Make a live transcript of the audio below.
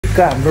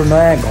टिलिक्क हाम्रो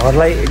नयाँ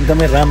घरलाई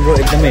एकदमै राम्रो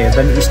एकदमै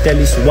हेर्दा नि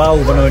स्टाइलिस वाउ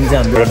बनाउने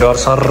चाहिँ हाम्रो डर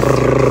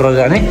सर्र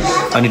जाने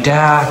अनि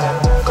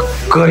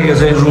ट्याक्क यो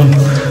चाहिँ रुम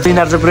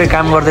तिनीहरू चाहिँ पुरै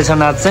काम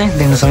गर्दैछन् आज चाहिँ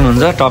देख्न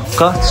सक्नुहुन्छ टक्क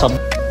सब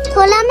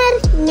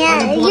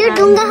यो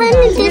ढुङ्गा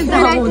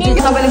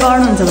तपाईँले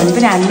गर्नुहुन्छ भने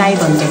पनि हामी नाइ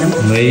भन्दैनौँ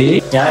है।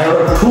 यहाँ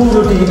एउटा ठुलो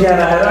टिभी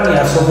ल्याएर आएर नि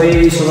यहाँ सबै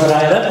सुगर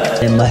आएर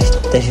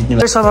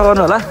सफा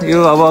गर्नु होला यो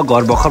अब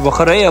घर भर्खर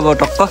भर्खर है अब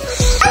टक्क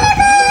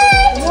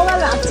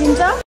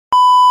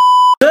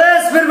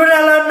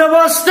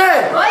नमस्ते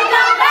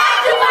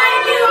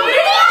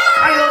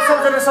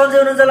सन्चै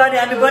हुनुहुन्छ होला नि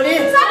हामी पनि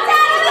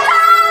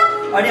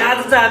अनि आज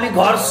चाहिँ हामी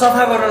घर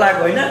सफा गर्न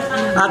लाग्यो होइन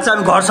आज चाहिँ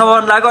हामी घर सफा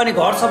गर्न लाग्यो अनि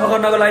घर सफा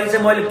गर्नको लागि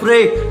चाहिँ मैले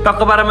पुरै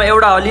टक्क पारामा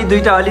एउटा हली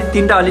दुईटा हली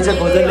तीनटा हली चाहिँ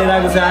खोजेर लिएर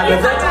आएको छ आज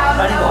चाहिँ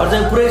अनि घर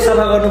चाहिँ पुरै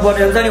सफा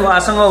गर्नुपर्ने हुन्छ नि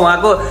उहाँसँग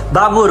उहाँको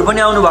बाबुहरू पनि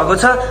आउनु भएको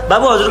छ।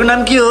 बाबु हजुरको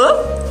नाम के हो?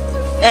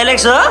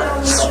 एलेक्स हो।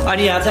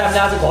 अनि यहाँ चाहिँ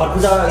हामीले आज घर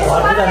पूजा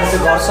चाहिँ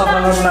घर सफा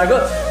गर्नु लाग्यो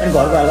अनि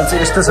घरको हालत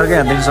चाहिँ यस्तो छ कि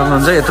यहाँ देख्न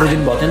सक्नुहुन्छ यत्रो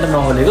दिन भयो नि त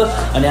नखोलेको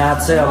अनि आज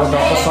चाहिँ अब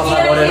टक्क सफा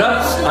गरेर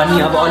अनि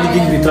अब अलि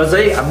दिनभित्र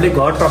चाहिँ हामीले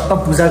घर टक्क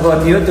पूजा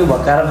गर्ने हो त्यो भएको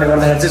कारणले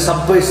गर्दाखेरि चाहिँ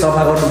सबै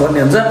सफा गर्नुपर्ने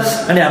हुन्छ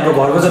अनि हाम्रो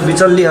घरको चाहिँ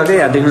बिचल्लिएकै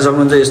यहाँ देख्न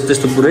सक्नुहुन्छ यस्तो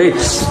यस्तो पुरै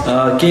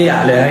केही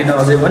हाले होइन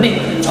अझै पनि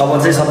अब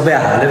चाहिँ सबै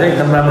हालेर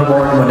एकदम राम्रो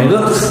बनाउनु भनेको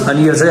अनि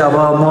यो चाहिँ अब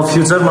म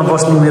फ्युचरमा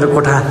बस्नु मेरो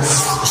कोठा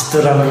यस्तो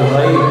राम्रो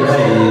है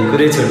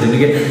पुरै छोडिदिनु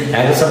कि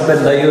यहाँको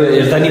सबै यो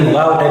हेर्दा नि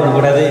वाउ टाइपको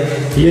कोठा चाहिँ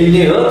यही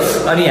नै हो।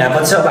 अनि यहाँ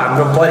पछि अब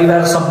हाम्रो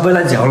परिवार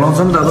सबैलाई झ्याउलाउँछ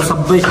नि त अब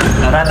सबै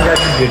राति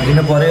राति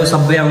भेटिदिनु पऱ्यो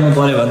सबै आउनु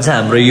पऱ्यो भने चाहिँ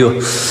हाम्रो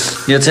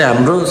यो चाहिँ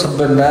हाम्रो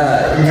सबैभन्दा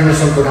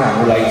इन्टरनेसनल कोठा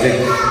हाम्रो लागि चाहिँ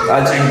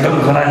आज एकदम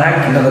खतरनाक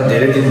किन त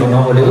धेरै दिन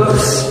नखोलेको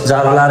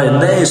जालो लाएर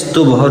हिँड्दै यस्तो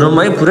भरौँ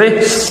है पुरै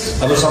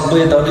अब सबै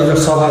यताउति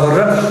सफा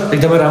गरेर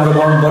एकदमै राम्रो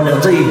बनाउनु पर्ने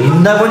हुन्छ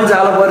हिँड्दा पनि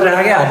जालो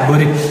परिरहेको क्या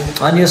हातभरि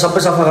अनि यो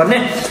सबै सफा गर्ने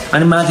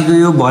अनि माथिको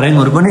यो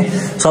भर्याङहरू पनि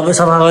सबै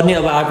सफा गर्ने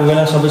अब आएको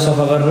बेला सबै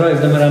सफा गरेर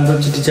एकदमै राम्रो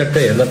चिटी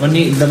चट्टै हेर्दा पनि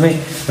एकदमै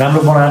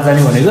राम्रो बनाएर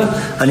जाने भनेको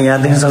अनि यहाँ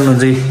देख्न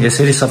सक्नुहुन्छ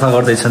यसरी सफा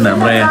गर्दैछन्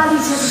हाम्रो यहाँ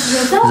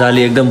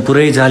जाली एकदम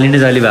पुरै जाली नै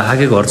जाली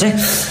भएको घर चाहिँ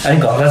अनि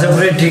घरलाई चाहिँ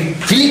पुरै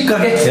ठिक के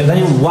हेर्दा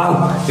नि वाउ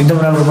एकदम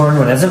राम्रो बनाउनु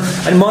भनेको छ।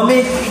 अनि मम्मी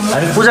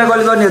हामी पूजा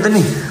कहिले गर्ने हो त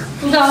नि?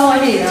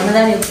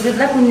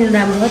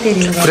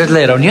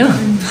 प्रेतलाई हेराउने हो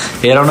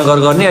हेराउन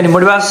गर्ने अनि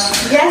मोटिभास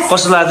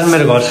कस्तो लाग्यो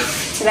मेरो घर?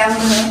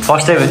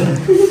 फर्स्ट टाइम होइन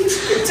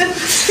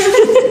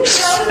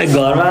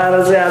घरमा आएर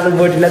चाहिँ आज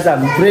बोटीलाई चाहिँ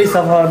हामी पुरै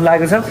सफा गर्न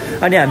लागेको छ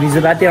अनि हामी हिजो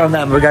राति आउँदा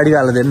हाम्रो गाडीको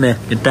हालत हेर्नु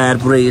न टायर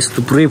पुरै यस्तो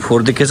पुरै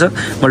फोहोर देखेछ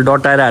मैले डट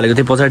टायर हालेको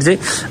थिएँ पछाडि चाहिँ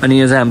अनि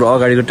यो चाहिँ हाम्रो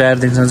अगाडिको टायर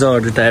देख्छ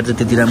अगाडिको टायर चाहिँ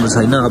त्यति राम्रो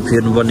छैन अब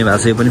फेर्नुपर्ने भएको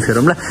छ यो पनि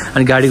फेरौँला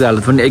अनि गाडीको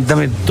हालत पनि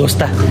एकदमै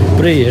दोस्ता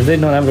पुरै हेर्दै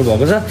नराम्रो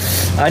भएको छ।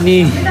 अनि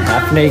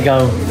आफ्नै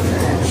गाउँ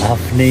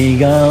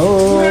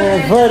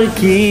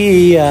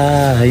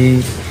फर्किआए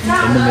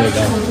मेरो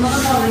गाउँ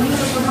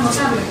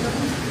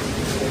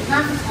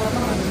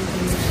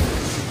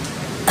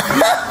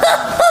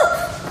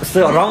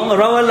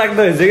रमाइलो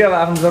लाग्दो हुन्छ कि अब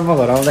आफ्नो जन्म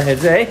घर आउँदाखेरि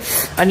चाहिँ है।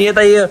 अनि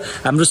यता यो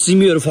हाम्रो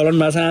सिमीहरू फलाउनु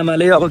भएको छ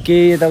आमाले अब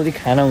केही यताउति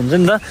खाना हुन्छ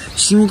नि त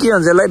सिमी के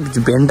भन्छ यसलाई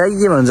भेन्टा कि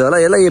के भन्छ होला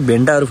यसलाई यो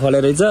भेन्टाहरू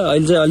फलेर रहेछ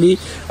अहिले चाहिँ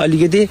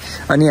अलिकति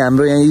अनि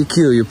हाम्रो यहाँ यो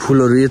के हो यो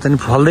फुलहरू यो त नि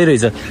फल्दै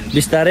रहेछ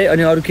बिस्तारै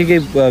अनि अरू के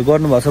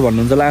गर्नुभएको छ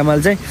भन्नुहुन्छ होला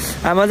आमाले चाहिँ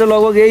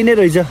लगभग यही नै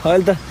रहेछ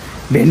अहिले त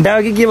भेन्टा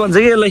कि के भन्छ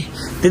कि यसलाई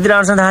त्यति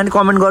राम्रोसँग थाहा नि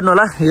कमेन्ट गर्नु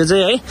होला यो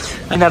चाहिँ है।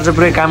 यिनीहरू चाहिँ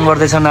पुरै काम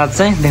गर्दैछन् आज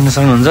चाहिँ देख्न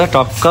सक्नुहुन्छ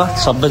टक्क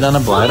सबैजना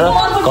भएर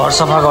घर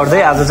सफा गर्दै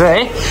आज चाहिँ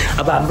है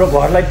अब हाम्रो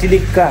घरलाई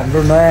टिलिक्क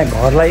हाम्रो नयाँ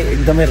घरलाई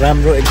एकदमै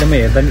राम्रो एकदमै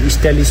हेर्दा नि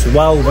स्टाइलिस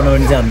वाउ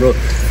बनाउने चाहिँ हाम्रो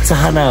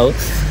चाहना हो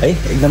है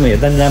एकदमै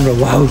हेर्दा नि राम्रो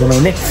वाउ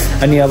बनाउने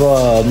अनि अब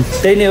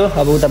त्यही नै हो।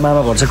 अब उता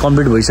मामा घर चाहिँ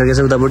कम्प्लिट भइसकेको छ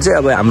उताबाट चाहिँ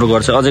अब हाम्रो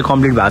घर चाहिँ अझै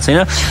कम्प्लिट भएको छैन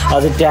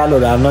अझै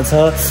ट्यालहरू हाल्न छ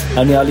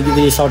अनि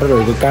अलिकति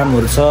सटरहरूको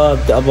कामहरू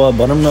छ अब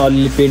भनौँ न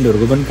अलिअलि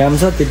पेन्टहरूको पनि काम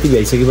छ त्यति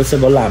भइसकेपछि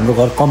बल्ल हाम्रो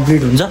घर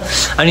कम्प्लिट हुन्छ।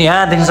 अनि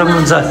यहाँ देख्न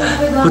सक्नुहुन्छ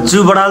कुच्चु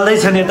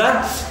बढाल्दैछन् यता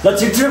ल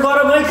छिटो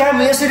गरौँ है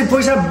काम यसरी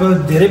पैसा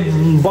धेरै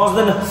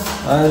बस्दैन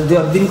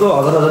दिनको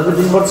 1000 रुपियाँ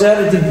दिनुपर्छ यार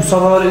यति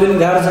सफा गरेको पनि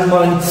गाह्रो छ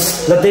मलाई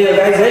ल त्यही हो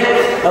गाइस है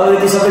अब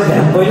यति सबै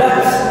ध्यान पहिला।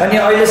 अनि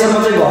अहिलेसम्म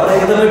चाहिँ घर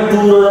एकदमै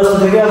टुरो जस्तो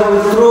थियो क्या अब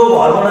यत्रो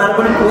घर बनाएर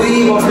पनि कोही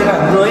बस्दैन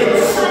हाम्रो है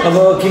अब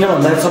किन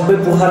भन्दाखेरि सबै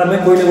पोखरामै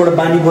कोहीलेबाट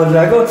बानी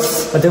परिरहेको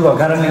त्यो भएको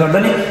कारणले गर्दा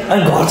नि।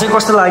 अनि घर चाहिँ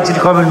कस्तो लाग्छ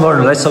कमेन्ट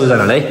गर्नु होला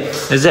सबैजनालाई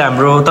यो चाहिँ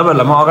हाम्रो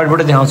तपाईँहरूलाई म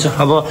अगाडिबाट देखाउँछु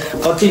अब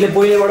कतिले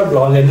पहिलेबाट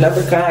भ्लग हेर्नुलाई त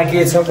कहाँ के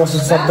छ कस्तो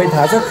सबै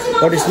थाहा छ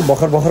बट यस्तो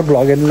भर्खर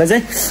भ्लग हेर्नुलाई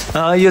चाहिँ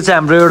यो चाहिँ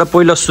हाम्रो एउटा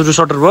पहिलो सुरु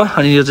सटर भयो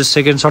अनि यो चाहिँ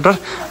सेकेन्ड सटर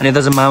अनि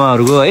यता चाहिँ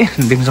मामाहरूको है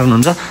देख्न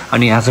सक्नुहुन्छ।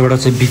 अनि यहाँ चाहिँबाट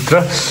चाहिँ भित्र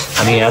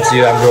अनि यहाँ चाहिँ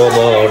यो हाम्रो अब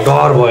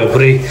डर भयो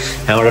पुरै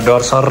यहाँबाट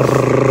डर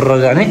सर्र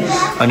जाने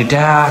अनि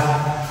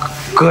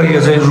ट्याक्क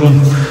यो चाहिँ रुम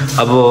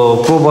अब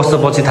को बस्दा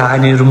पछि थाहा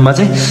छैन रुममा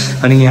चाहिँ।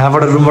 अनि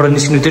यहाँबाट रुमबाट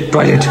निस्किनु चाहिँ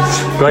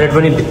टोयलेट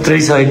पनि भित्रै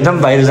छ एकदम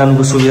बाहिर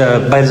जानुको सुविधा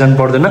बाहिर जानु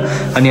पर्दैन।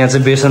 अनि यहाँ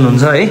चाहिँ बेसन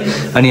हुन्छ है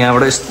अनि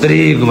यहाँबाट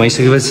यस्तै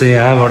घुमाइसकेपछि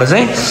यहाँबाट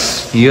चाहिँ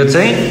यो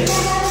चाहिँ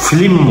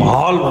फिल्म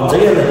हल भन्छ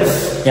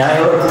कि यहाँ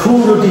एउटा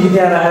ठुलो टिभी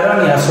त्यहाँ राखेर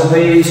अनि यहाँ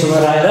सोफा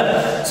राखेर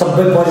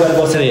सबै परिवार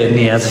बसेर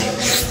हेर्ने यहाँ चाहिँ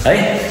है।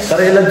 तर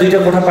यसलाई 2टा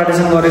कोठा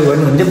पार्टिसन गरेको हो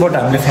भने हुन्थ्यो, बट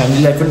हामीले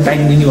फ्यामिलीलाई पनि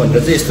टाइम दिने भनेर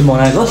चाहिँ यस्तो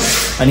बनाएको।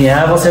 अनि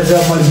यहाँ बसेर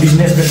चाहिँ मैले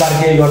बिजनेस व्यापार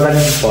केही गर्दा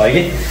नि भयो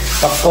कि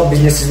टक्क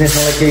बिजनेस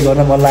मलाई केही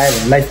गर्न मन लाग्यो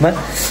भने लाइफमा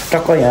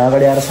टक्क यहाँ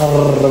अगाडि आएर सर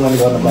मैले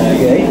गर्न पाएँ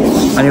कि है।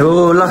 अनि हो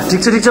ल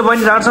ठिक छ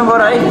बहिनी राम्रोसँग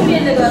गर है।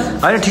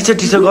 होइन ठिक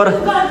छ गर।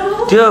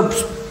 त्यो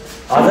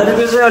 1000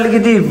 रुपियाँ चाहिँ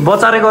अलिकति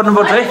बचाएर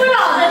गर्नुपर्छ है।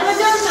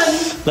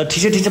 ल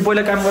ठिक छ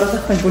पहिला काम गर त,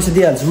 अनि पैसा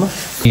दिइहाल्छु म।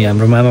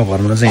 हाम्रो मामा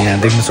घरमा चाहिँ यहाँ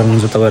देख्न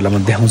सक्नुहुन्छ, तपाईँहरूलाई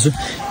म देखाउँछु।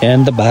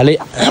 यहाँ त भाले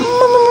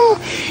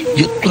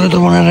यत्रो त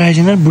बनाएर आएछ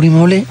नि बुढी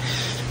माउले,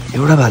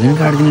 एउटा भाले पनि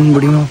काटिदिनु नि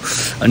बुढी माउ।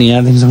 अनि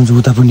यहाँ देख्न सक्नुहुन्छ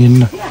उता पनि हेर्नु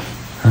न,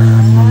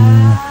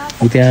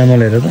 उता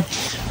आमाले हेर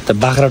त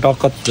बाख्रा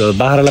टक्क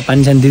बाख्रालाई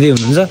पानी सानी दिँदै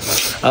हुनुहुन्छ।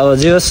 अब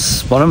जे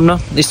होस् भनौँ न,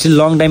 स्टिल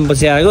लङ टाइम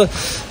पछि आएको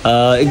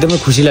एकदमै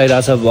खुसी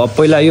लागिरहेछ।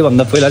 पहिला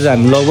योभन्दा पहिला चाहिँ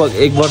हामी लगभग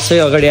 1 वर्षै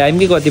अगाडि आयौँ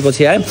कि कति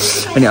पछि आयौँ।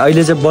 अनि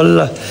अहिले चाहिँ बल्ल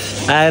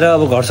आएर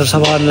अब घरसर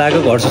सफा गर्न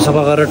लाग्यो। घरसर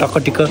सफा गरेर टक्क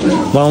टिक्क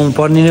बनाउनु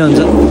पर्ने नै हुन्छ।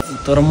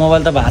 तर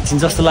मोबाइल त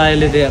भाँचिन्छ जस्तो लाग्यो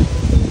अहिले त्यहाँ।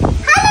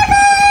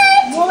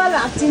 मोबाइल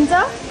भाँचिन्छ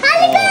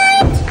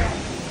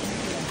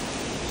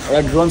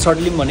एउटा ड्रोन सट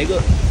लिउँ भनेको।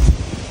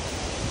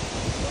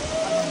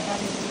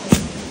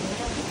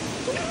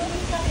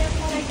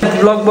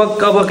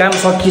 लगभग अब काम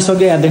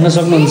सकिसक्यो यहाँ देख्न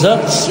सक्नुहुन्छ।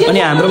 अनि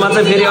हाम्रोमा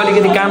चाहिँ फेरि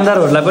अलिकति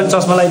कामदारहरूलाई पनि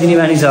चस्मा लगाइदिने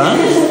बानी छ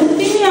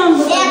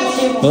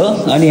हो।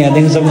 अनि यहाँ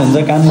देख्न सक्नुहुन्छ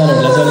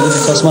कामदारहरूलाई चाहिँ अलिकति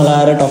चस्मा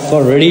लगाएर टक्क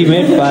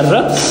रेडिमेड पारेर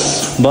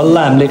बल्ल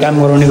हामीले काम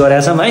गराउने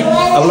गरेका छौँ है।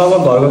 अब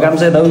लगभग घरको काम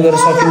चाहिँ यता गरेर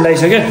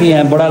सकिँदैसक्यो।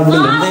 यहाँ बडालबुडी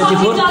हेर्दै यति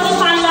फोर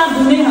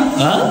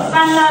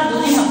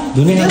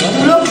धुने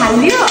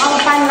खालियो। अब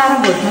पानी लाएर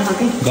भोट्न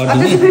सके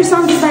त्यसो फेरि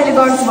सन्तोष दाइले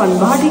गर्छु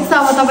भन्नुभयो। ठिक छ,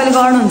 अब तपाईँले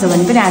गर्नुहुन्छ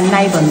भने पनि हामी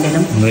नाइ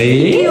भन्दैनौँ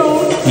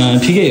है।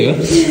 ठिकै हो।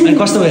 अनि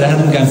कस्तो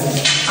भइरहेको काम?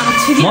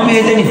 मम्मी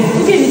यता नि,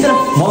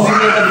 मम्मी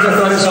यता बिचरा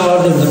टोइलेट सफा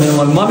गर्दै हुन्छ मेरो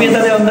मम्मी यता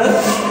चाहिँ अन्त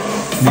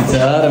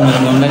बिचरा मेरो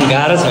मम्मीलाई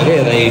गाह्रो छ क्या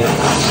यता।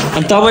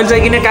 अनि तपाईँले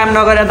चाहिँ किन काम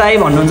नगरेर त आइ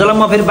भन्नुहुन्छ ल।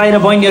 म फेरि बाहिर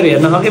बहिनीहरू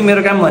हेर्न सकेँ।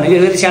 मेरो काम भनेको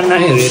फेरि सानो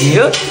नानीहरू हेर्ने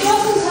हो।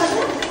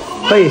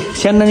 खै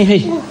सानो नानी खै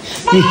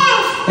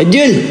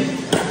जुल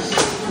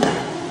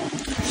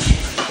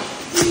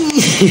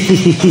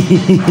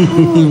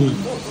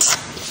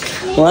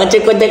उहाँ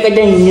चाहिँ कता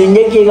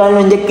हिँड्नुहुन्छ के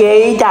गर्नुहुन्छ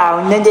केही थाहा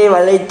हुन्न, त्यही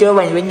भएर त्यो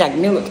भने पनि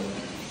ढाक्नु।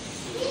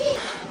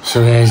 सो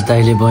गाइस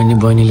दाइले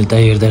बहिनीले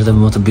दाइ हेर्दा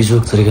म त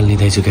बिजोक तरिकाले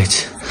लिँदैछु गाइस।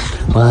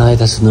 उहाँ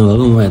यता सुत्नु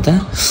भएको, म यता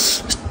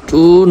यस्तो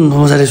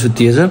नमजाले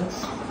सुतिएछ।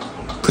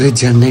 पुरै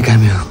ज्यान नै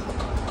काम्यो।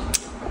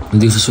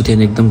 दिउँसो सुत्यो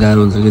भने एकदम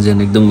गाह्रो हुन्छ कि,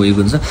 ज्यान एकदम उयो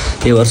हुन्छ।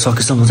 त्यही भएर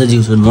सकेसम्म चाहिँ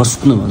दिउँसो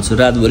नसुत्नु भन्छु।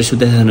 रातभरि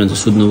सुत्दैन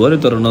सुत्नु पऱ्यो,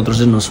 तर नत्र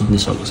चाहिँ नसुत्ने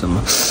सकेसम्म।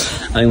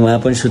 अनि उहाँ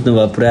पनि सुत्नु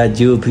भयो, पुरा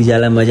जिउ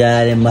फिजालाई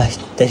मजाले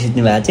मस्त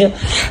सुत्नु भएको थियो।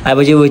 अब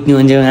चाहिँ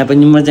उठ्नुहुन्छ उहाँ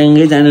पनि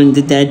मजाले जानुहुन्छ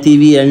त्यहाँ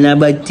टिभी हेर्न,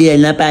 बत्ती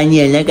हेर्न, पानी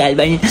हेर्न,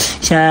 कालपानी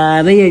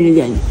सबै हेर्नु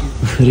जानु।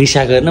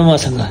 रिसा गर्न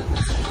मसँग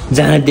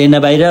जान दिएन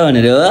बाहिर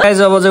भनेर हो।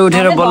 अब चाहिँ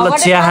उठेर बल्ल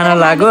चिया खान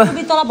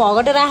लाग्यो। तल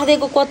भगटेर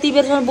राखिदिएको कति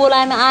बेरसम्म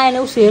बोलाएन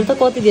आएन। उसो हेर त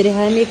कति धेरै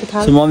खायो मेको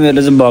थाहा। मम्मीहरूले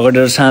चाहिँ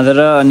भगटेर साँधेर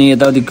अनि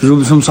यताउति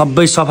रुमसुम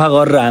सबै सफा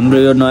गरेर हाम्रो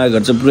यो नयाँ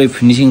घर चाहिँ पुरै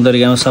फिनिसिङ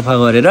तरिकामा सफा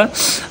गरेर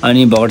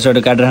अनि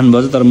भगटसट काटेर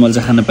खानुभएको। तर मैले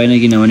चाहिँ खान पाइनँ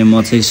किनभने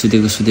म चाहिँ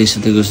सुतेको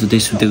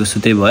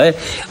भएँ।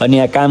 अनि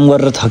यहाँ काम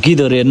गरेर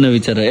थकिदो हेर्नु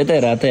बिचरा। यतै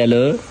रात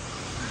हेलो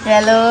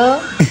हेलो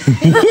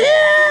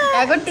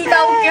यहाँको टिका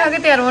उक्यो कि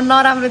त्यहाँ म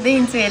नराम्रो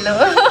देखिन्छु। हेलो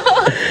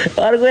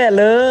अर्को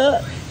हेलो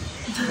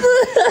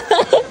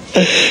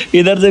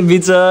इधर चाहिँ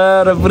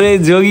बिचरा पुरै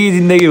जोगी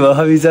जिन्दगी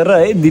भयो बिचरा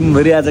है।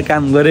 दिनभरि आज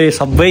काम गरेँ,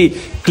 सबै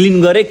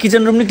क्लिन गरेँ।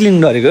 किचन रुम नि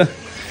क्लिन गरेको,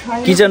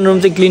 किचन रुम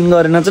चाहिँ क्लिन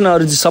गरेन चाहिँ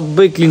अरू चाहिँ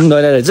सबै क्लिन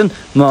गरेर रहेछन्।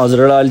 म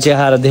हजुरहरूलाई अहिले चाहिँ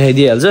आएर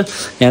देखाइदिइहाल्छु।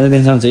 यहाँ चाहिँ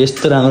देख्नुहुन्छ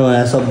यस्तो राम्रो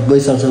बनाएर सबै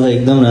सरसफाइ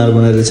एकदम राम्रो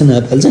बनाएर रहेछ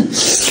नेपाल चाहिँ।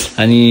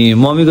 अनि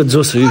मम्मीको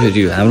जोस हो कि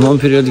फेरि हाम्रो मम्मी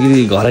फेरि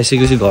अलिकति घर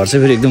आइसकेपछि घर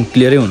चाहिँ फेरि एकदम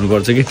क्लियरै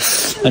हुनुपर्छ कि।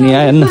 अनि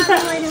यहाँ हेर्नु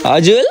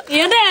हजुर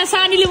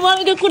सानीले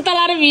मम्मीको कुर्ता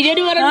लाएर भिडियो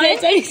नि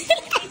बनाउँदैछ।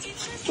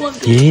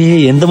 ए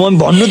हेर्नु त मम्मी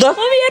भन्नु त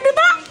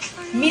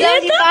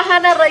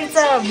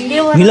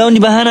मिलाउने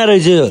बाहना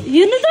रहेछ।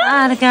 हेर्नु त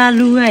अर्का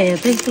लुगा हेर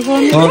त्यस्तो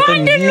गर्नु लुगा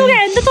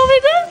हेर्नु त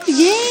तपाईको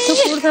यो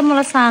कुर्ता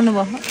मलाई सानो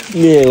भयो।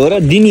 ए हो र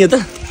दिनी हो त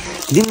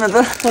दिनमा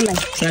त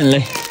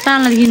सानलाई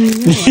सानलाई किन्नु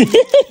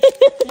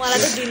मलाई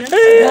त दिनु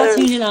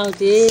लक्ष्मीले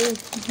लाउँथे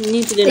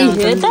नीतुले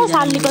लाउँथे त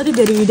सानले कति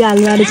धेरै भिडियो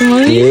हाल्नु आएको छ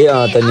मम्मी। ए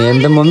त नि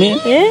हेर्नु त मम्मी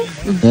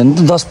हेर्नु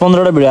त 10-15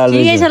 वटा भिडियो हाल्नु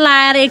ठिकै छ।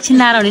 लाएर एकछिन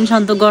लाएर भने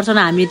सन्तोष गर्छन्।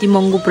 हामी यति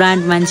महँगो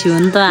ब्रान्ड मान्छे हो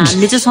नि त,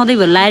 हामीले चाहिँ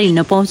सधैँभरि लाएर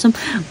हिँड्न पाउँछौँ।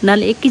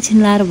 उनीहरूले एकैछिन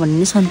लाएर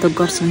भने सन्तोष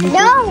गर्छन्।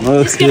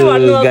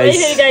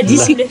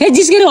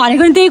 जिस्केर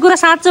भनेको नि त्यही कुरा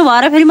साँचो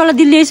भएर फेरि मलाई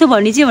दिलले यसो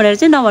भन्ने चाहिँ भनेर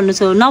चाहिँ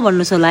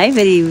नभन्नुहोस् होला है।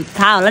 फेरि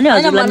थाहा होला नि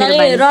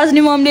हजुरलाई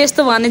रजनी मम्मीले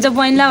यस्तो भनेछ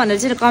बहिनीलाई भनेर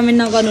चाहिँ कमेन्ट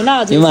नगर्नु ल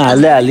हजुर।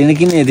 हाल्दैन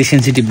किन यति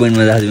सेन्सिटिभ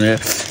पोइन्टमा जान्छ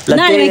मेरो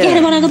नानीले के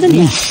बनाएको त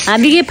नि।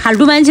 हामी के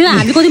फाल्टु मान्छे हो,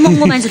 हामी कति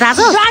महँगो मान्छे थाहा छ।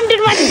 ब्रान्डेड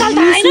मान्छे थाहा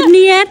छैन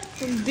नि यार।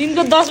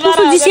 दिनको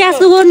 10-12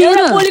 जिस्यास्तो गर्ने हो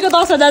र पोलीको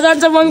 10,000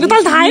 जान्छ मम्मीको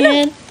त थाहा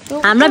छैन।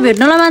 हामीलाई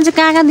भेट्नलाई मान्छे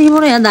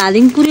कहाँदेखिबाट यहाँ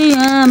धादिङ पुरै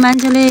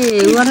मान्छेले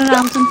गरेर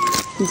आउँछन्।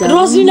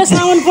 रजनीले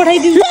सामान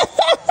पठाइदिन्छ।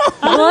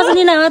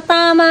 रजनीलाई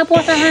तामा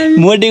पठान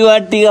मोटीको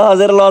टिका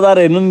हजुर लदार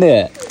हेर्नु नि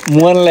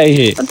मनलाई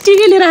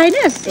टिका लिएर आएन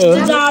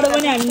जाडो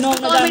पनि हामी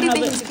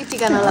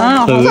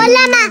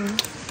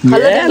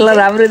ल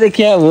राम्रो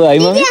देखिया हो है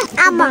मम्मी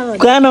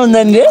कहाँ नहुन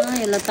जाने रे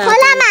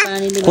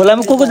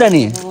खोलामा को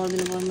जाने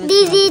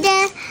दिदी र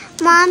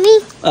मम्मी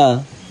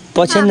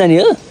पछि जाने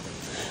हो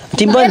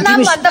तिमी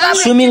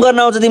स्विमिङ गर्न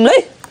आउँछ तिमीलाई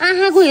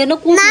आँखाको हेर्न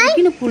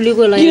किन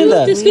फुलेको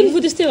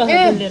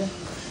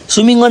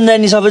स्विमिङ गर्न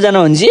जाने सबैजना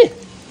हुन्छ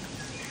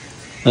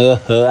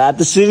ओहो आ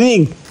त स्विमिङ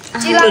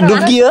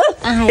डुब्की हो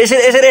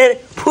यसरी यसरी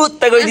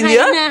फुत्ता गइदिने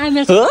हो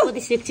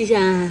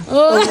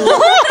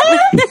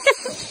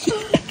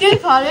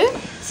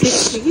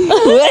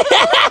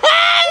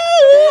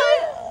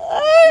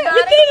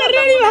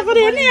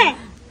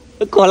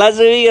खोला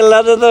स्विमिङ खेल्दा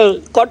त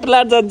कटला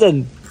जान्छन्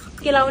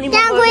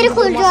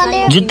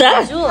जुत्ता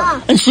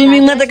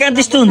स्विमिङमा त कहाँ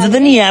त्यस्तो हुन्छ त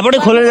नि यहाँबाटै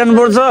खोलेर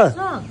जानुपर्छ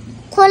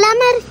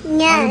खोलामा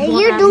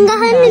यो ढुङ्गा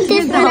हो नि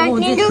त्यसमा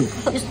राख्ने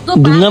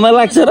ढुङ्गामा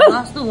लाग्छ र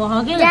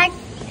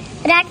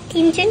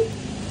राखिन्छन्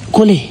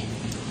कोले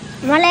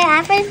मलाई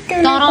आफै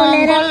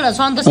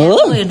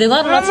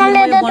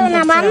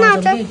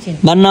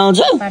बान्न आउँछ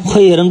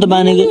खोइ हेरौँ त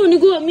बानेको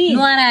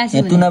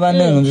तुना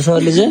बान्दै हुनुहुन्छ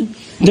सरले चाहिँ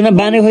तुना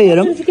बाने खोइ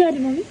हेरौँ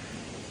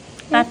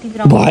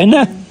भएन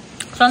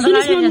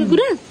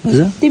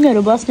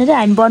तिमीहरू बस्ने रे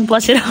हामी वन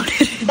पसेर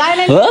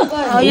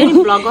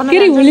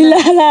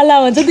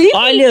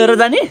अहिले हेर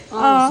जाने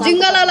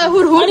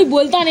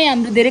भोलि त नि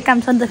हाम्रो धेरै काम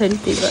छ नि त फेरि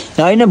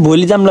होइन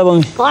भोलि जाऊँ ल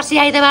बमी पर्सि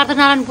आइतबार त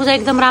नारायण पूजा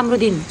एकदम राम्रो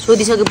दिन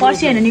सोधिसक्यो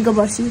पर्सि होइन निको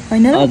पर्सि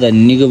होइन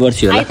निको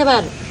पर्सि होला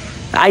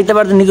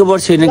आइतबार त निको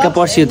पर्सि होइन कहाँ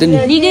पर्सि हो त नि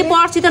निकै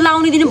पर्सि त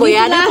लाउने दिन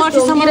भइहाल्यो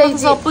पर्सिसम्म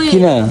सबै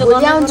किन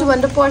आउँछु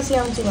भनेर पर्सि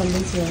आउँछु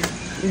भन्दैछ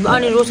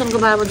अनि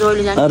रोशनको बाबा जहिले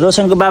जान्छ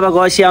रोशनको बाबा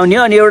गसी आउने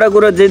अनि एउटा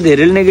कुरो चाहिँ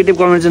धेरै नेगेटिभ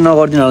कमेन्ट चाहिँ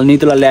नगरिदिनु होला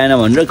नितुलाई ल्याएन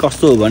भनेर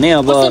कस्तो हो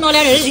भने अब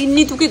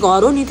नितुकै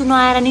घर हो नितु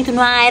नआएर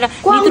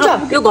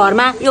यो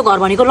घरमा यो घर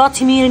भनेको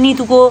लक्ष्मी र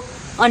नितुको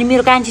अनि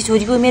मेरो कान्छी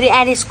छोरीको मेरो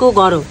एलेसको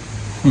घर हो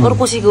अरू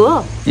कसैको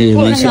हो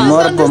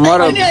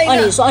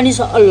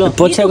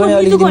पछ्याको नि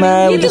अलिकति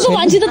माया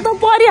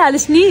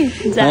परिहालिस् नि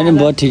होइन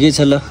भयो ठिकै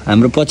छ ल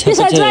हाम्रो पछ्या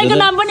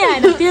नाम पनि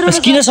आएन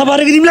किन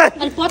सफारेको तिमीलाई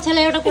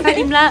पछ्यालाई एउटा कोठा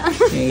दिम्ला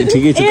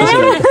ठिकै छ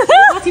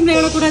तिमीलाई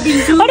एउटा कोठा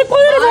दिन्छु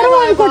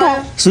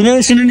सुन्यो नि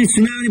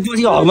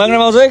पछि हक माग्न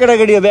आउँछ है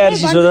केटाकेटी बिहार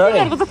सिसो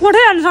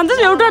कोठै हाल्नु सन्तोष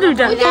एउटा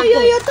दुइटा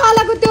यो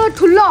तलको त्यो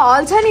ठुलो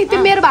हल छ नि त्यो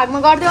मेरो भागमा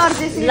गर्दै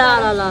अर्दै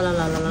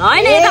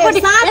होइन यतापट्टि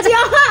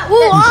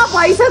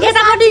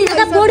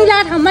बोडी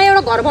लाएर ठाउँमा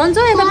एउटा घर बन्छ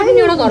यतापट्टि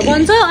एउटा घर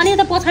बन्छ अनि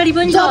यता पछाडि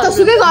पनि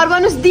जतासुकै घर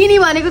बनोस् दिने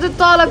भनेको त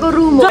तलको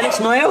रुम हो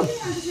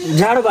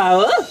जाडो भयो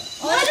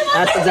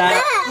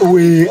हो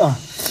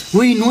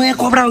नयाँ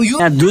कपडा हो यो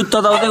दुध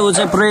तताउँदै ऊ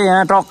चाहिँ पुरै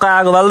यहाँ टक्क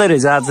आगो बाल्दै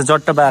रहेछ आज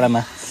चट्ट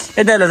पारामा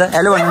यता हेलो त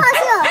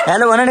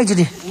हेलो भन न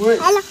एकचोटि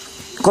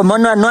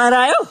मन नुहाएर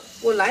आयो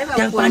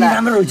त्यहाँ पानी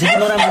राम्रो हुन्छ कि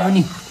नराम्रो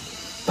पनि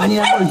पानी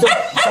राम्रो हुन्छ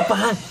सफा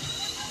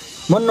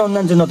मन नहुन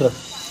जान्छ नत्र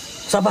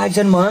सफा आएको छ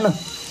नि भन न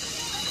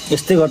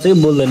यस्तै गर्छ कि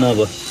बोल्दैन अब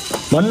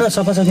भन्न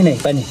सफा छ कि नै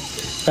पानी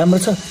राम्रो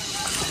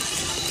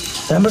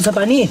छ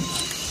पानी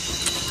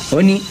हो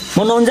नि म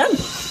नहुन जान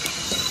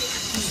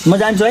म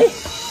जान्छु है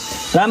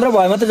राम्रो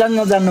भयो म त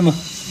नजान्न म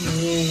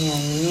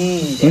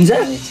हुन्छ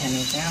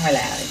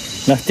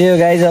ल त्यो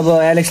गाइज अब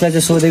एलेक्सलाई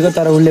चाहिँ सोधेको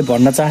तर उसले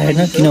भन्न चाहेन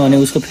किनभने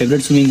उसको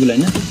फेभरेट स्विमिङ पुल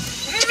होइन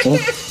हो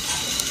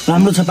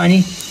राम्रो छ पानी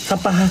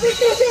सफा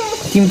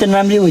तिमी त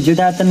राम्रै भइसक्यो त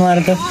नुहाएर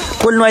त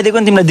कोल नुहाइदिएको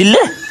नि तिमीलाई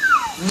दिलले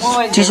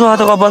चिसो हो त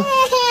कपाल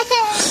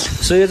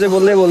सो यो चाहिँ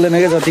बोल्दैन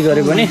क्या जति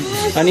गरे पनि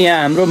अनि यहाँ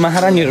हाम्रो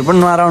महारानीहरू पनि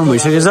नुहाएर आउनु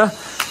भइसकेछ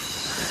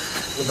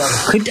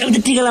खै अब त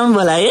टिका लाउनु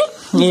होला है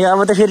ए अब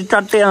त फेरि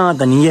टट्टै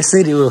त नि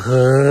यसरी ओहो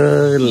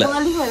ल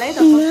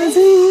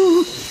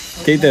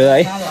त्यही त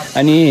है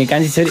अनि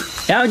कान्छी छोरी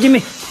यहाँ तिमी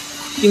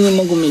म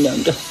घुमिँदा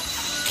हुन्छ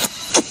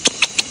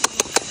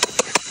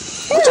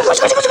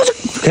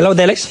खेलाउ त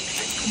एलेक्स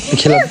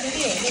खेलाउ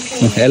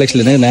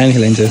एलेक्सले नै नानी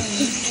खेलाइन्छ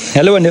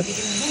हेलो भन्यो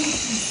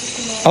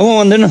अब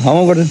भन्दैन हम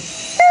गर्दैन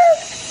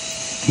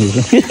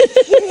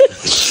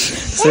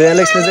सो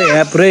एलेक्सले चाहिँ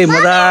यहाँ पुरै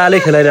मजाले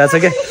खेलाइरहेछ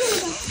क्या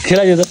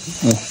खेलाइदियो त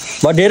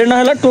धेरै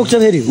नखेला टोक्छ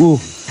फेरि ऊ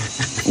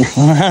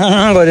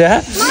गऱ्यो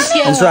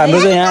सो हाम्रो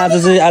चाहिँ यहाँ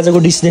आजको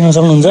डिस देख्न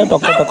सक्नुहुन्छ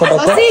टक्क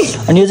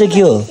अनि यो चाहिँ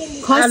के हो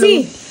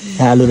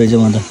आलु रहेछ म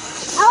त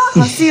सो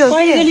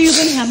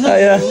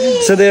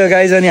त्यही हो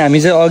गाइज अनि हामी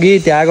चाहिँ अघि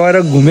त्यहाँ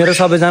गएर घुमेर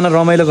सबैजना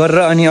रमाइलो गरेर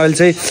अनि अहिले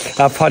चाहिँ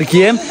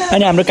फर्कियौँ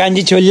अनि हाम्रो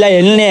कान्छी छोरीलाई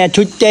हेर्ने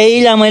छुट्टै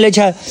रमाइलो छ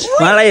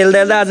उहाँलाई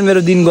हेर्दा आज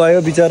मेरो दिन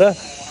गयो बिचरा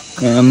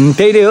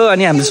त्यही हो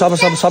अनि हाम्रो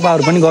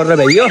सभाहरू पनि गरेर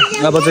भइयो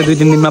अब चाहिँ 2-3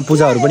 दिनमा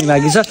पूजाहरू पनि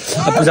बाँकी छ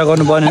पूजा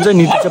गर्नुपर्ने हुन्छ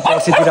नितु चाहिँ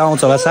पर्सितिर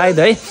आउँछ होला सायद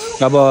है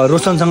अब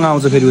रोशनसँग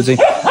आउँछ फेरि ऊ चाहिँ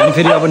अनि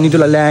फेरि अब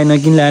नितुलाई ल्याएन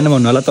किन ल्याएन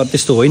भन्नु होला तर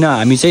त्यस्तो होइन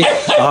हामी चाहिँ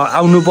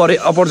आउनु पर्यो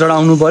अपरझड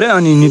आउनु पर्यो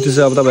अनि नितु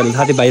चाहिँ अब तपाईँहरूले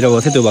थाहा बाहिर गएको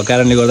थियो त्यो भएको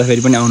कारणले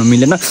गर्दाखेरि पनि आउनु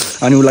मिलेन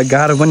अनि उसलाई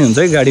गाह्रो पनि हुन्छ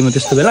कि गाडीमा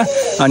त्यस्तो बेला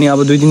अनि अब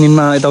 2-3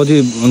 दिनमा यताउति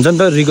हुन्छ नि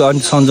त रिको अनि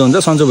सन्चो हुन्छ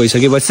सन्चो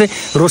भइसकेपछि चाहिँ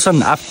रोशन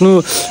आफ्नो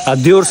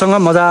देउरसँग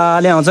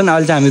मजाले आउँछन्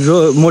अहिले चाहिँ हामी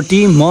मोटी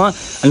म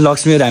अनि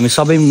लक्ष्मीहरू हामी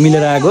सबै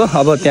मिलेर आएको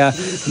अब त्यहाँ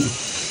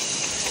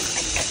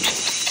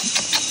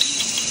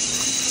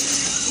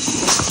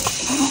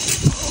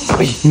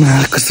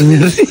कस्तो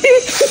मेरो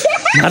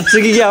मार्छ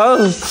कि क्या हो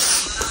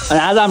अनि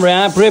आज हाम्रो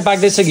यहाँ पुरै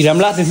पाक्दैछ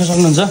घिराम्ला देख्न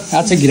सक्नुहुन्छ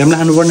आज चाहिँ घिराम्ला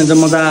खानुपर्ने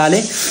हुन्छ मजाले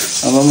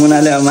अब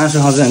मुनाले अब मासु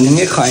खान्छ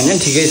भने खुवाएन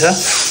ठिकै छ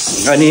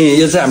अनि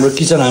यो चाहिँ हाम्रो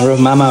किचन हाम्रो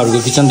मामाहरूको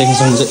किचन देख्न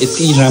सक्नुहुन्छ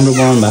यति राम्रो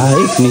बनाउनु भयो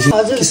है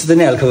त्यस्तो त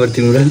नै हालखबर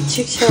तिम्रो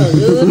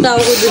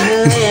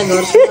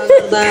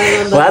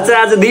उहाँ चाहिँ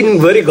आज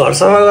दिनभरि घर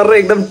सफा गरेर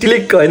एकदम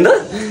टिलिक्क होइन त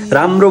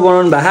राम्रो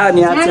बनाउनु भयो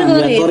अनि आज चाहिँ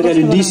हामीले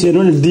तरकारी डिस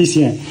हेर्नु नि डिस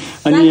यहाँ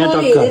अनि यहाँ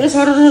टक्क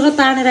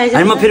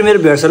अनि म फेरि मेरो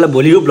भेट्सहरूलाई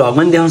भोलिको भ्लगमा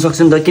पनि देखाउन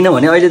सक्छु नि त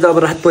किनभने अहिले त अब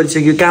रात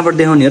परिसक्यो कहाँबाट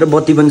देखाउने र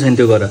बत्ती पनि छैन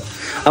त्यो घर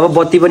अब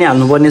बत्ती पनि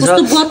हाल्नुपर्ने छ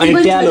अनि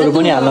ट्यालहरू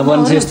पनि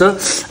हाल्नुपर्ने छ यस्तो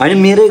अनि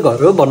मेरै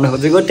घर हो भन्न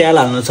खोजेको ट्याल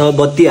हाल्नु छ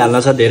बत्ती हाल्नु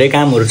छ धेरै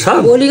कामहरू छ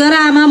भोलि गएर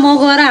आमा म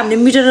गएर हामीले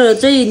मिटर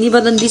चाहिँ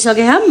निवेदन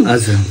दिइसके हम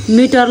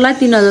मिटरलाई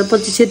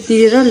 3025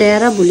 तिरेर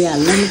ल्याएर भोलि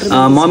हाल्नु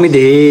मम्मी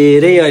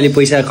धेरै अहिले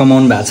पैसा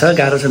कमाउनु भएको छ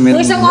गाह्रो छ मेरो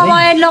पैसा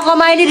कमाए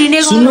नकमाइले ऋण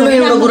सुन्नु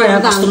एउटा कुरा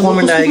यहाँ कस्तो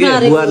कमेन्ट आयो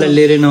कि बुवालाई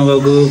लिएर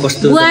नगएको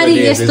कस्तो बुहारी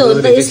यस्तो हो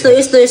त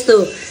यस्तो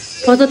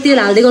म त तेल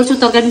हाल्दै गर्छु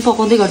तरकारी पनि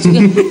पकाउँदै गर्छु कि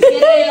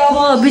अब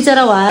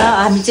बिचरा भएर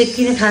हामी चाहिँ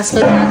किन खास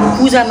गरी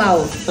पूजामा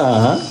हो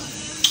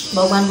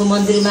भगवानको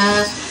मन्दिरमा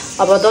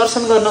अब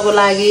दर्शन गर्नको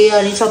लागि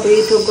अनि सबै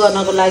थोक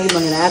गर्नको लागि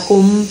भनेर आएको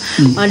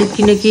अनि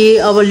किनकि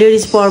अब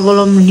लेडिज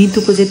प्रब्लम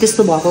नितुको चाहिँ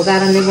त्यस्तो भएको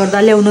कारणले गर्दा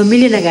ल्याउन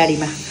मिलेन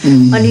गाडीमा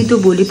अनि त्यो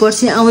भोलि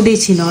पर्सि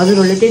आउँदैछिन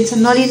हजुरहरूले टेन्सन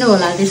नलिनु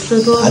होला त्यस्तो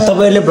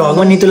तपाईँहरूले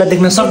भ्लगमा नितुलाई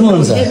देख्न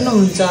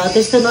सक्नुहुन्छ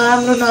त्यस्तो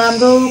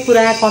नराम्रो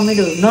कुरा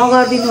कमेन्टहरू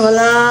नगरिदिनु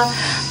होला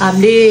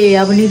हामीले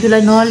अब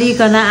नितुलाई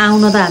नलिकन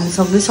आउन त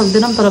हामी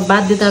सक्दैनौँ तर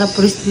बाध्यता र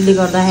परिस्थितिले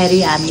गर्दाखेरि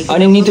हामी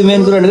अनि नितु मेन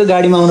कुरा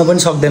गाडीमा आउन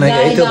पनि सक्दैन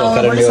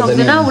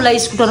उसलाई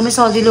स्कुटरमै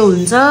सजिलो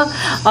हुन्छ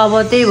अब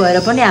त्यही भएर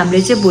पनि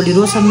हामीले चाहिँ भोलि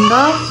रोशन र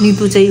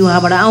नितु चाहिँ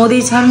उहाँबाट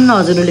आउँदैछन्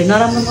हजुरहरूले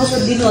नराम्रो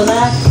नसोचिदिनु होला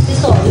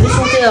त्यस्तो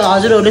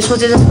हजुरहरूले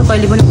सोचे जस्तो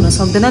कहिले पनि हुन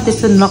सक्दैन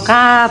त्यस्तो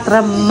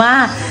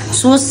नकारात्मक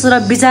सोच र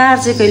विचार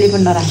चाहिँ कहिले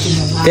पनि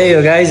नराखिदिनु होला त्यही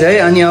हो गाइज है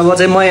अनि अब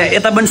चाहिँ म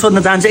यता पनि सोध्न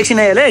चाहन्छु एकछिन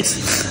एलेक्स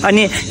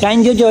अनि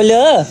काइन्जो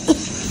चल्यो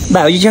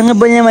भाउजीसँग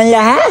बोल्ने मन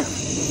लाग्यो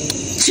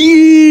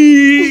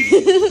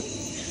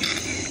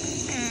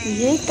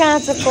यही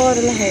काँचो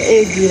करला ए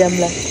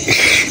गिरामला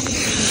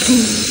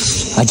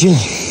हजुर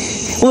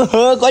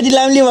ओहो कति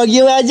लामले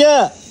भगियो आज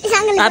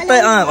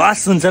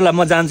हस् हुन्छ ल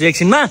म जान्छु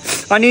एकछिनमा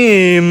अनि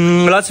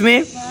लक्ष्मी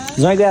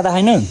ज्वाइँको याद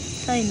आएन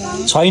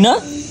छैन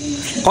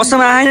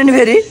कसमा आएन नि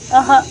फेरि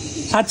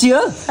साँच्ची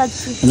हो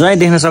ज्वाइँ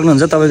देख्न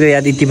सक्नुहुन्छ तपाईँको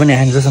याद यति पनि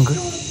आएन शङ्कर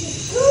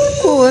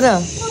को हो र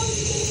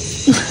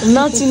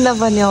नचिन्न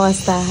पर्ने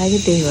अवस्था आयो कि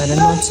त्यही भएर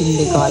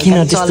नचिन्देको किन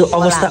त्यस्तो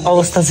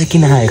अवस्था चाहिँ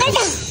किन आएको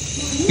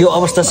यो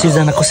अवस्था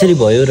सिर्जना कसरी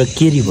भयो र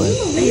केरी भयो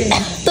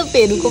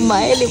तपाईँहरूको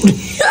मायाले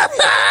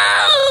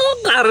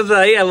गाह्रो छ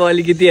है अब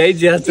अलिकति है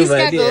जस्तो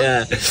भयो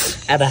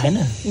आधा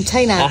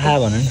छैन आहा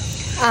भन न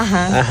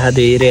आहा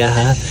धेरै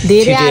आहा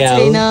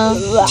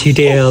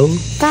छिटै आऊ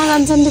कहाँ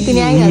जान्छन् त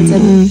तिनी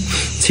आइहाल्छन्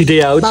छिटै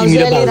आऊ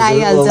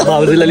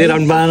भाउजूलाई लिएर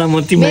आउनु बाना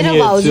म मेरो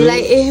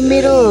भाउजूलाई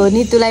मेरो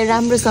नितुलाई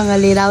राम्रोसँग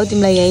लिएर आऊ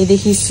तिमीलाई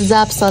यहीँदेखि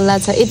सुझाव सल्लाह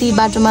छ यति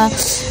बाटोमा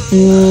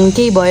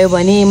केही भयो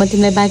भने म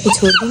तिमीलाई बाँकी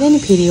छोड्दिनँ नि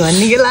फेरि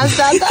भन्ने के लाग्छ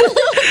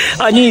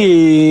अनि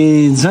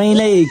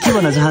ज्वाइँलाई के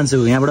भन्न चाहन्छु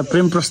यहाँबाट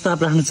प्रेम प्रस्ताव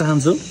राख्न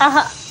चाहन्छु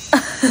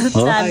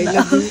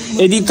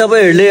यदि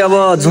तपाईँहरूले अब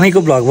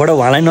ज्वाइँको भ्लगबाट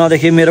उहाँलाई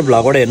नदेखे मेरो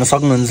भ्लगबाट हेर्न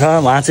सक्नुहुन्छ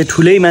उहाँ चाहिँ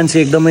ठुलै मान्छे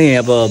एकदमै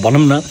अब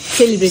भनौँ न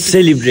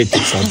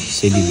सेलिब्रेटी छ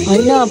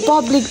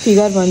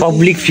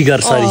पब्लिक फिगर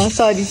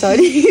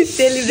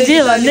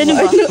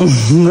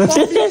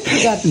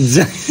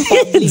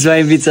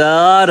ज्वाइँ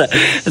विचार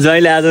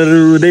ज्वाइँले आज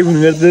रुँदै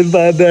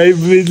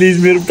प्लिज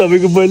मेरो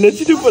तपाईँको पहिला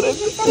छिटो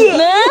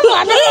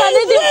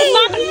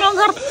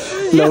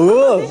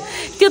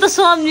त्यो त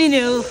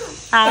सम्झिने हो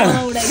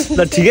ल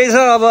ठिकै छ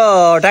अब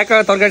ट्याक्क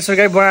तरकारी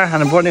सरकारी बनाएर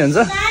खानुपर्ने हुन्छ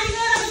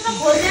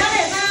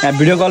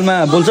भिडियो कलमा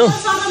बोल्छौ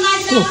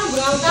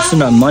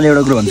सुन मैले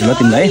एउटा कुरो भन्छु ल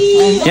तिमीलाई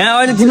यहाँ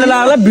अहिले तिमीलाई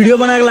लाग्ला भिडियो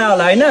बनाएको लाग्यो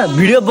होला होइन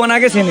भिडियो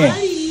बनाएकै छैन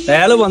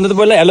हेलो भन्दा त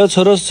पहिला हेलो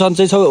छोरो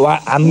सन्चै छौ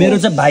मेरो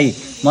चाहिँ भाइ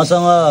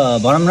मसँग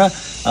भनौँ न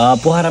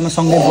पोखरामा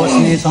सँगै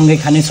बस्ने सँगै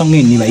खाने सँगै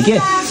हिँड्ने भाइ के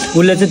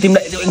उसले चाहिँ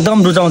तिमीलाई एकदम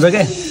रुचाउँछ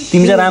क्या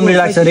तिमी चाहिँ राम्रै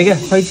लाग्छ अरे क्या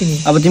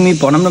अब तिमी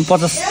भनौँ न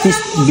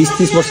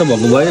 50-30 वर्ष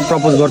भएको भयो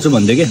प्रपोज गर्छु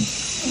भन्थ्यो क्या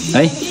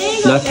है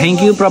ल थ्याङ्क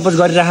यू प्रपोज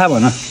गरिराख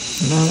भन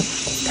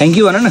थ्याङ्क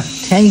यू भन न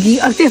थ्याङ्क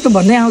यू त्यस्तो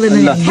भन्दै आउँदैन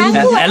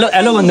हेलो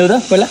हेलो भन्देऊ त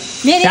पहिला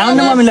मेरी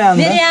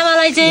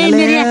आमालाई चाहिँ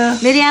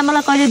मेरी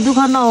आमालाई कहिले दुःख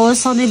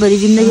नहोस्, सधैँभरि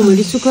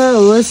जिन्दगीभरि सुख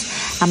होस्।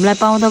 हामीलाई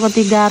पाउँदा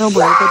कति गाह्रो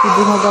भयो, कति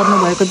दुःख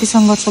गर्नुभयो, कति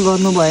सङ्घर्ष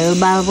गर्नुभयो,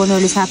 बाबा पनि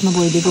अहिले साथमा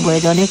भइदिएको भए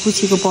झनै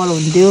खुसीको पल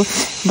हुन्थ्यो।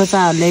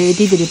 बच्चाहरूले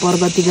यति धेरै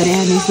प्रगति गरे,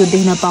 हामी यसो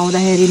देख्न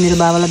पाउँदाखेरि मेरो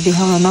बाबालाई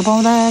देखाउन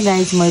नपाउँदा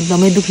गाई चाहिँ म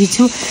एकदमै दुःखी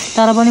छु।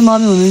 तर पनि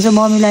मम्मी हुनुहुन्छ,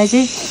 मम्मीलाई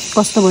चाहिँ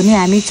कस्तो भने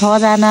हामी 6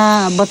 जना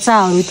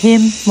बच्चाहरू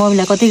थियौँ।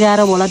 मम्मीलाई कति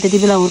गाह्रो होला त्यति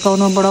बेला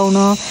हुर्काउन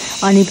बढाउन,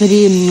 अनि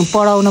फेरि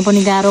पढाउन पनि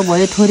गाह्रो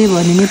भयो, थोरै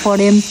भने नि पढ्यौँ।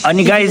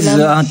 अनि गाइज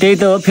त्यही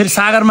त हो। फेरि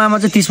सागर मामा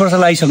चाहिँ 30 वर्ष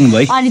लागिसक्नु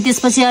भयो। अनि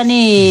त्यसपछि अनि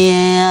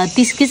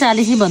 30 कि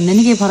 40 भन्दा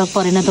नि केही फरक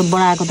परेन त,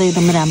 बढाएको त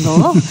एकदमै राम्रो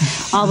हो।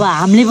 अब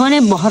हामीले पनि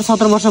भर्खर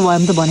 17 वर्ष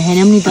भयो त भने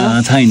छैनौँ नि त।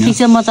 ठिक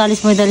छ, म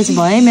 40-45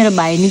 भएँ, मेरो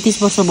भाइ नि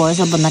 30 वर्ष भयो,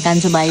 सबभन्दा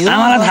कान्छो भाइ हो।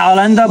 आमालाई थाहा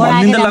होला नि त,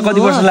 भन्दिन ल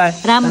कति वर्ष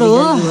लाग्यो। राम्रो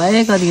हो,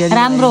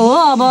 राम्रो हो।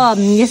 अब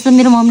यस्तो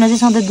मेरो मम्मीलाई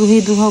चाहिँ सधैँ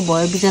दुःख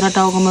भयो, बिचरा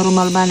टाउकोमा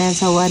रुमाल बाँधेको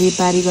छ,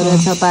 वारिपारी गरेको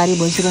छ, पारी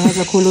भइसकेको छ,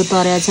 खोलो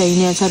तरेको छ,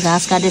 हिँडेको छ,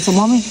 घाँस काटेको छ।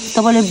 मम्मी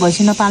तपाईँले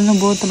भैँसी नपाल्नु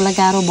भयो, तपाईँलाई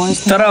गाह्रो भयो।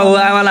 तर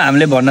आमालाई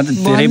हामीले भन्न त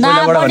धेरै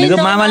पहिलाबाट भनेको,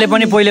 मामाले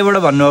पनि पहिलेबाट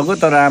भन्नुभएको।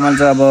 तर आमाले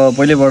चाहिँ अब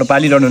पहिलेबाट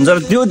पालिरहनुहुन्छ।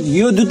 त्यो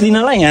यो दुध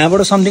लिनलाई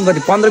यहाँबाट समथिङ कति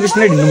 15-20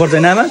 मिनट हिँड्नुपर्छ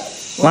होइन आमा?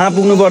 वहाँ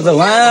पुग्नुपर्छ,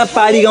 वहाँ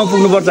पारी गाउँ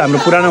पुग्नुपर्छ, हाम्रो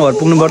पुरानो घर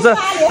पुग्नुपर्छ।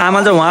 आमा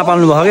चाहिँ वहाँ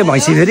पाल्नु भएको क्या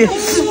भैँसी। फेरि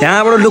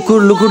यहाँबाट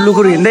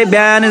लुकुर हिँड्दै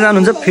बिहानै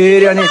जानुहुन्छ,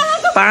 फेरि अनि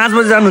 5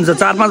 बजी जानुहुन्छ,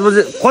 4-5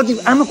 बजी। कति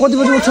आमा कति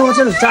बजी उठ्छौ?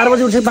 4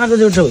 बजी उठ्छौ, 5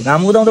 बजी उठ्छौ?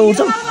 घाम उदाउँदा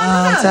उठ्छौ?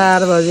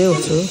 4 बजे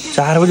उठ्छु।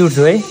 4 बजी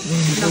उठ्छु है।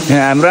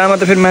 हाम्रो आमा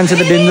त फेरि मान्छे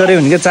त डेन्जरै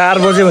हुने क्या। 4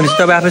 बजे भनेपछि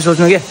तपाईँ आफै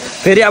सोच्नु क्या।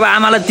 फेरि अब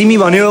आमालाई तिमी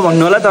भन्यो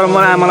भन्नु होला, तर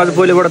मलाई आमालाई चाहिँ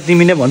पहिलेबाट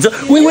तिमी नै भन्छ।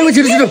 उही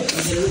छिटो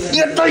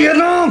यता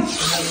हेर्नु।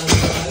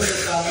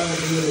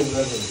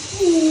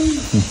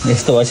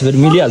 यस्तो भएपछि फेरि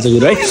मिलिहाल्छ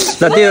कुरो है।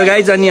 र त्यो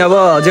गाई चाहिँ अनि अब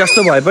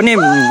जस्तो भए पनि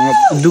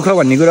दुःख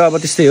भन्ने कुरो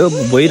अब त्यस्तै हो,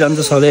 भइरहन्छ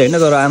सधैँ होइन।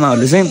 तर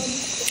आमाहरूले चाहिँ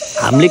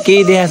हामीले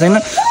केही देखाएको छैन,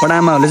 बट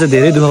आमाहरूले चाहिँ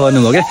धेरै दुःख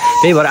गर्नुभयो क्या।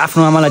 त्यही भएर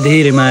आफ्नो आमालाई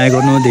धेरै माया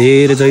गर्नु,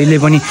 धेरै जहिले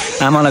पनि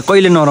आमालाई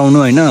कहिले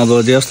नराउनु होइन।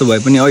 अब जस्तो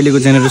भए पनि अहिलेको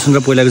जेनेरेसन र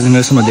पहिलाको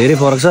जेनेरेसनमा धेरै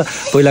फरक छ।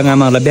 पहिलाको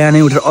आमाहरूलाई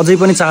बिहानै उठेर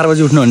अझै पनि 4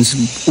 बजी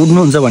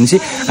उठ्नुहुन्छ भनेपछि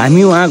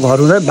हामी उहाँ घर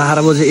हुँदा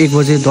 12 बजे, 1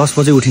 बजे, 10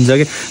 बजे उठिन्छ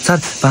कि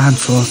 4, 5,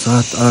 6,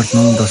 7, 8,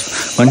 9,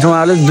 10 भन्छ।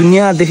 उहाँहरूले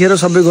दुनियाँ देखेर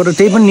सबै गरेर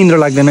त्यही पनि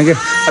निन्द्रा लाग्दैन क्या।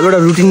 अब एउटा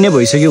रुटिन नै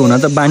भइसक्यो,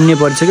 हुन त बान्ने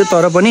परिसक्यो।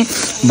 तर पनि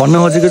भन्न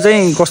खोजेको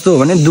चाहिँ कस्तो हो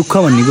भने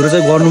दुःख भन्ने कुरो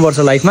चाहिँ गर्नुपर्छ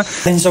लाइफमा।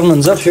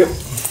 सक्नुहुन्छ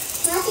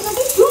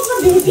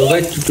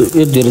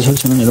यो धेरै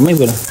सक्छ हेरमै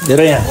पहिला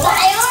धेरै यहाँ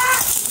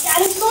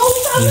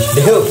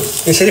देख्यौ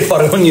यसरी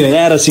फर्काउने हो। यहाँ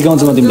आएर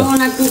सिकाउँछु म तिमीलाई।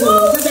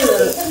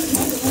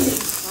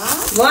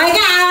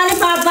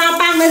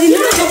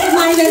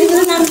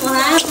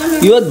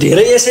 यो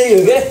धेरै यसरी हो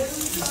क्या।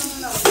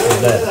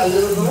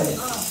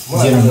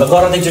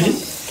 गर एकचोटि,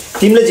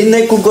 तिमीले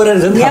जिन्दगी कुक गरेर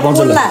झन् थाहा पाउँछ।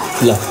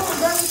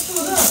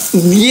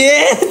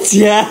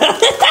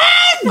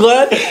 ल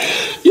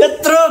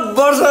यत्रो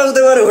वर्ष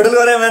जस्तो गरेर होटल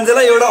गरे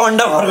मान्छेलाई एउटा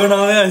अन्डा फर्काउन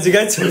आउने मान्छे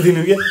कहाँ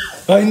छोडिदिनु क्या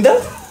होइन त?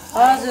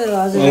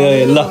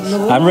 ल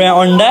हाम्रो यहाँ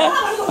अन्डा,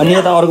 अनि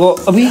यता अर्को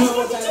अभि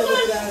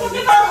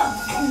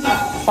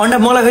अन्डा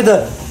मलाई खै त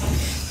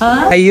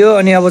आइयो।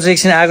 अनि अब चाहिँ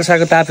एकछिन आगो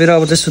सागो तापेर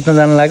अब चाहिँ सुत्न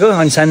जानु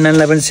लाग्यो। अनि सानो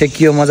नानीलाई पनि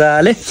सेकियो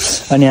मजाले।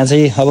 अनि यहाँ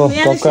चाहिँ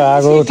अब टक्क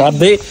आगो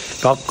ताप्दै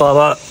टक्क अब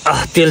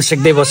तेल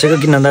सेक्दै बसेको,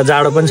 किन भन्दा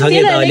जाडो पनि छ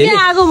कि अहिले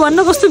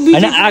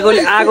होइन।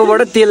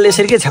 आगोबाट तेल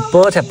यसरी के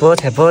छ्याप्प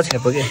के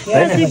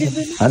होइन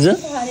हजुर।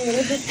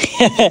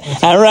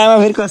 हाम्रो आमा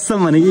फेरि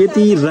कसम भनेको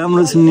यति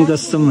राम्रो सुन्ने,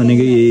 कसम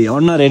भनेको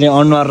अनुहार हेर्ने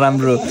अनुहार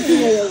राम्रो,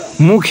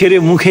 मुख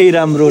हेऱ्यो मुखै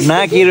राम्रो,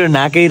 नाक हेऱ्यो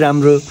नाकै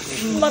राम्रो,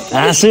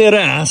 हाँस्यो र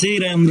हाँसै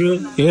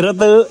राम्रो। हेर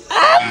त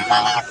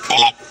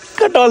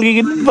टल्की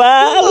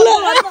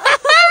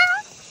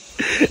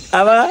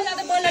आमा।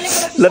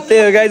 ल त्यही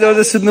हो गाई, जब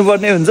चाहिँ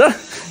सुत्नुपर्ने हुन्छ।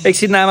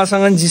 एकछिन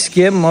आमासँग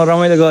जिस्किएँ, म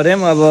रमाइलो गरेँ।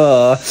 अब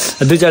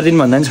 2-4 दिन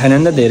भन्दा पनि छैन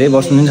नि त, धेरै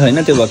बस्नु पनि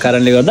छैन। त्यो भएको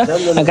कारणले गर्दा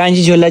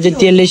कान्छी छोरीलाई चाहिँ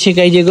तेलले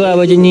सेकाइदिएको।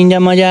 अब चाहिँ निन्दा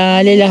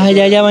मजाले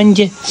लाजा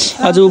मान्छे,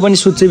 अझ ऊ पनि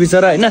सुत्छ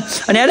बिचरा होइन।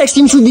 अनि एलेक्स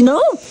तिमी सुत्दिनौ?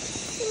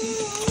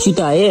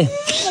 सुताए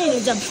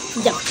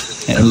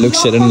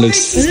लुक्स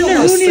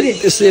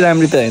यसै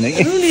राम्रो त होइन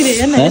कि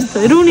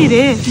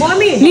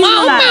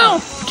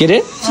के अरे।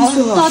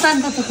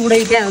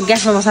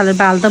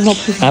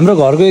 हाम्रो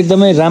घरको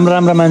एकदमै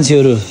राम्रा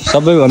मान्छेहरू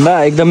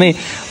सबैभन्दा एकदमै,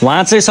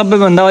 उहाँ चाहिँ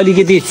सबैभन्दा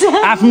अलिकति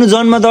आफ्नो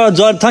जन्म त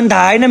जर्थन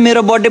थाहा होइन।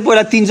 मेरो बर्थडे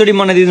पहिला 3 चोटि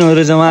मनाइदिनु हुँदो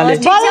रहेछ उहाँले।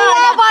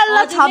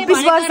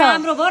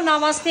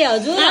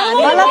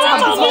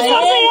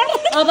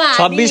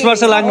 26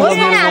 वर्ष लाग्नु भयो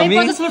मेरो मम्मी।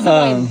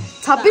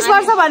 26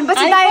 वर्ष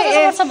भनेपछि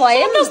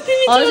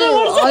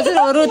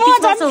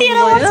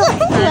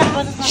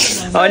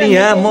अनि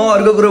यहाँ म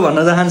अर्को कुरो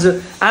भन्न चाहन्छु।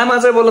 आमा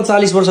चाहिँ बल्ल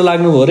 40 वर्ष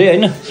लाग्नु भयो अरे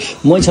होइन।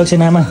 मै सक्छ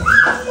आमा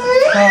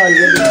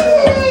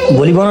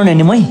भोलि बनाउने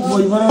नि मै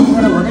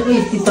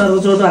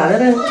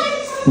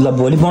ल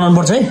भोलि बनाउनु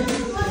पर्छ है।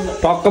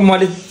 टक्क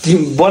मैले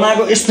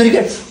बनाएको यसरी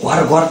के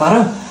घर पार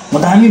म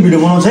दामी भिडियो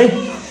बनाउँछु है।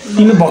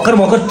 तिमी भर्खर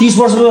 30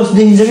 वर्षको जस्तो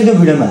देखिन्छ कि त्यो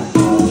भिडियोमा,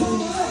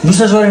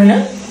 विश्वास गरेन?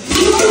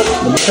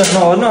 विश्वास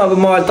नगर्नु अब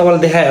म तपाईँलाई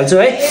देखाइहाल्छु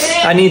है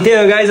अनि त्यही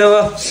हो गाइज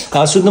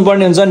अब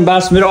सुत्नुपर्ने हुन्छ नि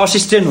बास मेरो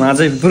असिस्टेन्ट उहाँ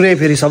चाहिँ पुरै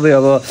फेरि सबै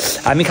अब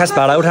हामी खास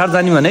भाडा उठाएर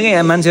जाने भनेको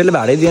यहाँ मान्छेहरूले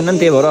भाडै दिएनन्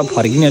त्यही भएर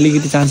फर्किने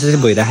अलिकति चान्सेस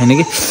भइराखेन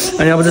कि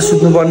अनि अब चाहिँ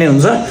सुत्नुपर्ने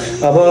हुन्छ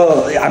अब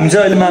हामी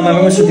चाहिँ अहिले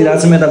मामामा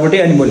सुतिरहेको छौँ यतापट्टि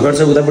अनि भोलिपल्ट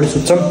चाहिँ उतापट्टि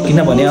सुत्छौँ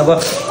किनभने अब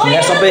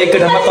यहाँ सबै एकै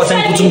ठाउँमा कचङ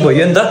कुचुङ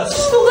भयो नि त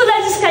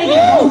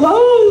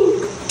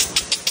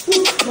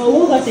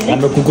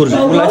हाम्रो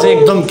कुकुरलाई उसलाई चाहिँ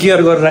एकदम केयर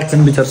गरेर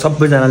राख्छन् बिचार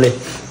सबैजनाले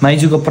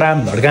माइजूको प्राण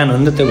धड्कान हो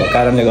नि त त्यो भएको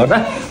कारणले गर्दा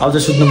अब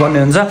चाहिँ सुत्नुपर्ने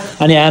हुन्छ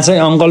अनि यहाँ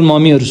चाहिँ अङ्कल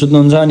मम्मीहरू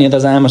सुत्नुहुन्छ अनि यता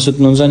चाहिँ आमा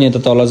सुत्नुहुन्छ अनि यता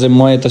तल चाहिँ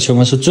म यता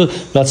छेउमा सुत्छु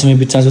लक्ष्मी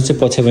बिचमा सुत्छु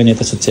पछि बहिनी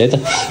यता सुत्छु है त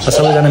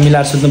सबैजना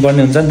मिलाएर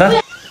सुत्नुपर्ने हुन्छ नि त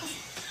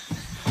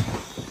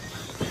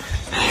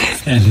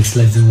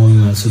एलेक्सलाई चाहिँ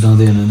मम्मीमा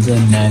सुताउँदै हुनुहुन्छ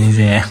अनि नानी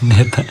चाहिँ आफ्नो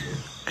यता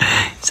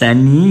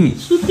सानी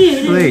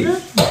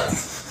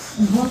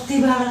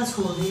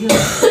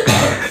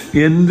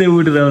हेर्दै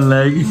उठेर आउनु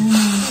लाग्यो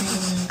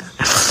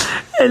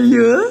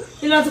हेलो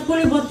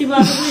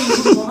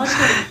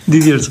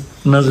दिदीहरू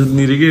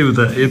नसुत्ने रे के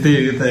उता यतै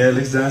यता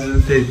एलेक्स जहाँ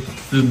सुत्ने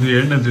सुत्ने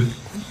हेर्न त्यो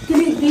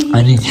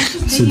अनि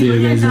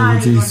सुतेर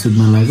चाहिँ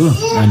सुत्न लाग्यो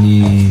अनि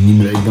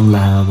निन्द्रा एकदम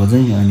लागेको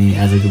चाहिँ अनि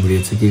आजको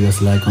भिडियो चाहिँ के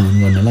जस्तो लाग्यो कमेन्ट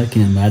गर्नलाई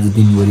किनभने आज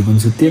दिनभरि पनि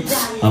सुत्यो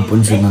अब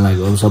पनि सुत्न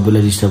लाग्यो अब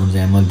सबैलाई डिस्टर्ब हुन्छ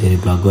यहाँ मैले धेरै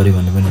भ्लग गरेँ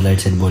भने पनि लाइट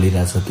साइट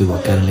बलिरहेको छ त्यो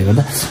भएको कारणले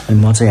गर्दा अनि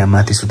म चाहिँ यहाँ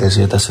माथि सुतेछु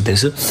यता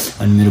सुतेछु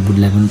अनि मेरो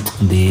बुढीलाई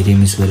पनि धेरै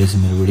मिस गरेछु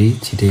मेरो बुढी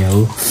छिटै आऊ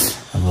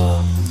अब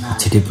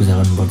छिटै पूजा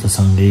गर्नुपर्छ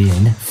सँगै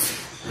होइन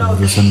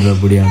रोशन र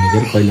बुढी आउने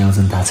गएर कहिले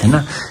आउँछन् थाहा छैन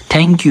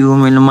थ्याङ्क यू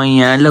मैले म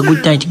यहाँ ल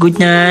गुड नाइट गुड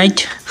नाइट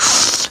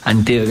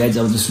अनि त्यही हो गाइज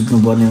अब चाहिँ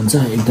सुत्नुपर्ने हुन्छ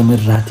एकदमै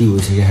राति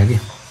भइसक्यो कि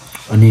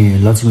अनि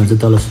लक्ष्मीहरू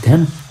चाहिँ तल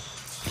सुत्यान्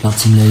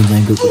लक्ष्मीलाई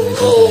ब्याङ्कको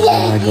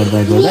कुरा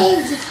गर्दा गर्दा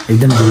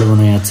एकदम ढिलो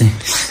बनायो चाहिँ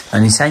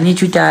अनि सानी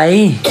छुट्टा है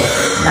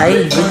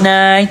गुड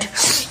नाइट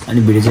अनि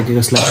भिडियो चाहिँ के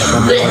कसो लाग्छ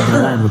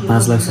हाम्रो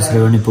 5 लाख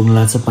सब्सक्राइबर पनि पुग्नु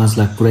लाग्छ 5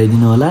 लाख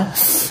पुऱ्याइदिनु होला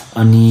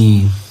अनि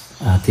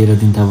 13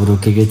 दिन त अब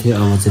रोकेकै थियो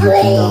अब चाहिँ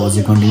रोकिनु अब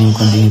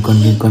चाहिँ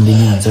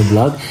कन्टिन्यू हुन्छ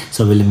ब्लग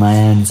सबैले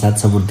माया अनि साथ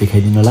सपोर्ट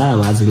देखाइदिनु होला अब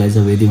आजको लागि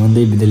चाहिँ यति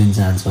भन्दै बिदा लिन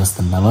चाहन्छु हस् त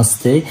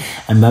नमस्ते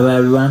and by by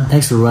everyone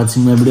thanks for watching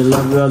my video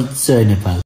love you all Jay Nepal.